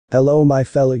Hello my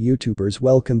fellow YouTubers,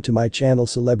 welcome to my channel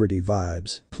Celebrity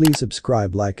Vibes. Please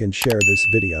subscribe, like and share this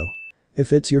video.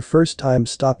 If it's your first time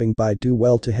stopping by, do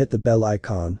well to hit the bell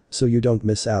icon so you don't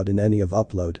miss out in any of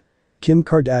upload. Kim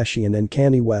Kardashian and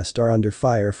Kanye West are under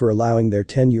fire for allowing their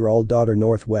 10-year-old daughter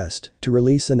North West to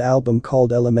release an album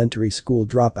called Elementary School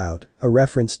Dropout, a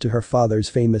reference to her father's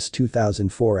famous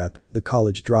 2004 ep, The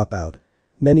College Dropout.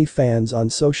 Many fans on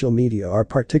social media are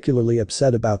particularly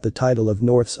upset about the title of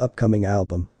North's upcoming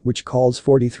album, which calls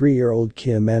 43-year-old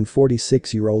Kim and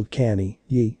 46-year-old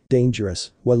Kanye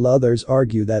dangerous, while others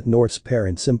argue that North's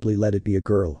parents simply let it be a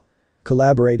girl.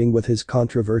 Collaborating with his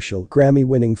controversial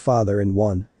Grammy-winning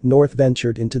father-in-law, North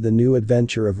ventured into the new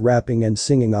adventure of rapping and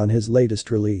singing on his latest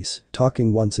release,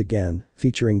 Talking Once Again,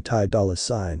 featuring Ty Dolla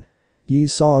 $ign.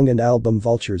 Ye's song and album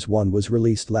Vultures 1 was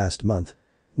released last month.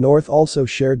 North also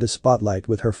shared the spotlight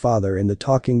with her father in the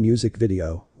Talking music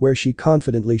video, where she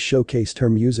confidently showcased her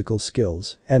musical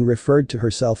skills and referred to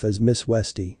herself as Miss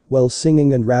Westie while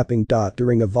singing and rapping.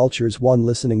 During a Vultures 1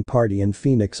 listening party in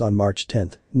Phoenix on March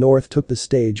 10, North took the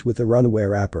stage with a runaway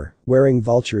rapper, wearing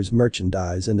Vultures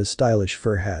merchandise and a stylish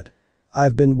fur hat.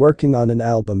 "I've been working on an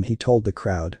album," he told the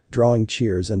crowd, drawing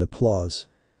cheers and applause.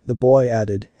 The boy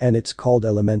added, "And it's called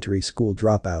Elementary School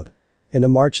Dropout." In a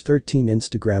March 13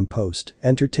 Instagram post,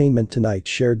 Entertainment Tonight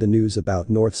shared the news about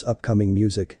North's upcoming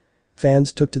music.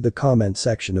 Fans took to the comment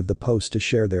section of the post to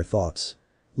share their thoughts.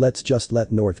 "Let's just let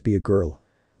North be a girl.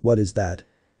 What is that?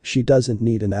 She doesn't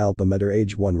need an album at her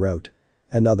age," one wrote.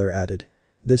 Another added,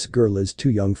 "This girl is too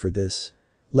young for this.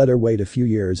 Let her wait a few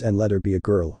years and let her be a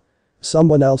girl."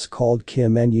 Someone else called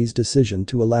Kim and Ye's decision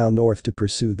to allow North to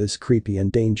pursue this creepy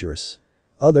and dangerous.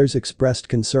 Others expressed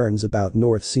concerns about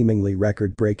North's seemingly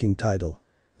record-breaking title.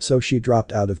 "So she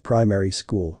dropped out of primary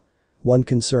school?" one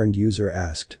concerned user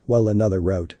asked, while another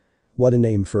wrote, "What a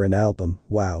name for an album,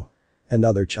 wow."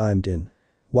 Another chimed in,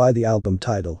 "Why the album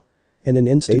title?" In an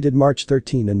dated March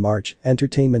 13 in March,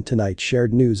 Entertainment Tonight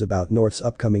shared news about North's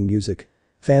upcoming music.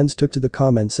 Fans took to the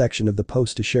comment section of the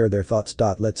post to share their thoughts.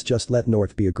 "Let's just let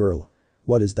North be a girl.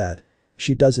 What is that?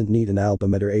 She doesn't need an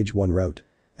album at her age," one wrote.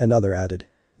 Another added,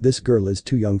 "This girl is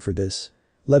too young for this.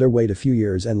 Let her wait a few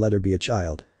years and let her be a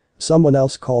child." Someone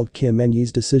else called Kim and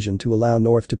Ye's decision to allow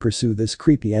North to pursue this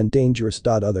creepy and dangerous.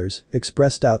 Others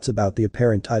expressed doubts about the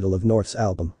apparent title of North's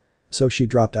album. "So she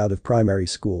dropped out of primary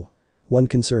school?" one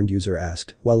concerned user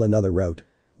asked, while another wrote,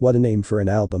 "What a name for an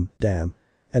album, damn."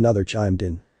 Another chimed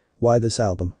in, "Why this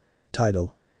album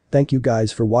title?" Thank you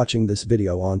guys for watching this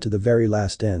video on to the very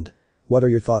last end. What are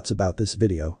your thoughts about this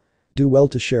video? Do well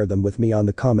to share them with me on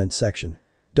the comment section.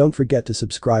 Don't forget to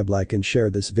subscribe, like and share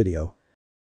this video.